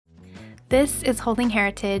This is Holding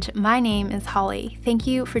Heritage. My name is Holly. Thank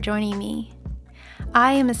you for joining me.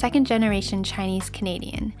 I am a second-generation Chinese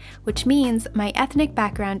Canadian, which means my ethnic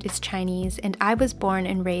background is Chinese and I was born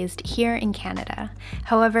and raised here in Canada.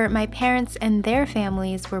 However, my parents and their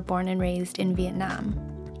families were born and raised in Vietnam.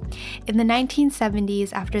 In the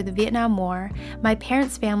 1970s, after the Vietnam War, my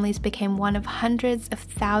parents' families became one of hundreds of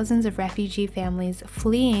thousands of refugee families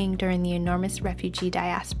fleeing during the enormous refugee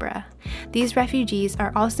diaspora. These refugees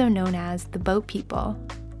are also known as the Boat People.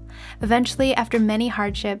 Eventually, after many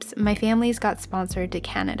hardships, my families got sponsored to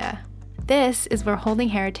Canada. This is where Holding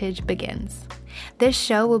Heritage begins. This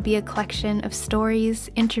show will be a collection of stories,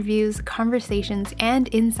 interviews, conversations, and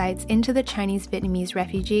insights into the Chinese-Vietnamese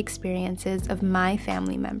refugee experiences of my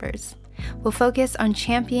family members. We'll focus on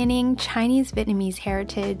championing Chinese-Vietnamese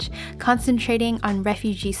heritage, concentrating on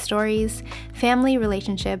refugee stories, family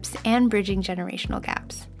relationships, and bridging generational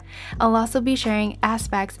gaps. I'll also be sharing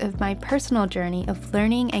aspects of my personal journey of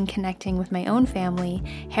learning and connecting with my own family,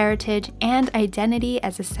 heritage, and identity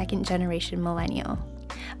as a second-generation millennial.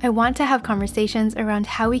 I want to have conversations around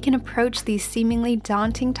how we can approach these seemingly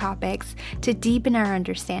daunting topics to deepen our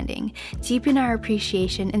understanding, deepen our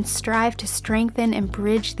appreciation, and strive to strengthen and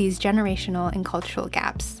bridge these generational and cultural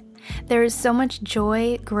gaps. There is so much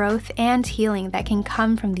joy, growth, and healing that can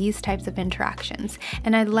come from these types of interactions,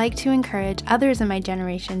 and I'd like to encourage others in my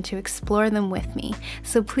generation to explore them with me.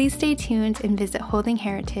 So please stay tuned and visit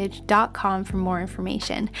holdingheritage.com for more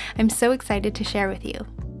information. I'm so excited to share with you.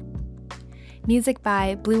 Music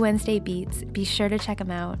by Blue Wednesday Beats, be sure to check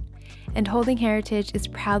them out. And Holding Heritage is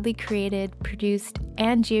proudly created, produced,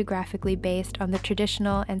 and geographically based on the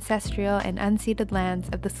traditional, ancestral, and unceded lands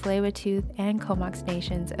of the Tsleil-Waututh and Comox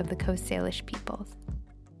nations of the Coast Salish peoples.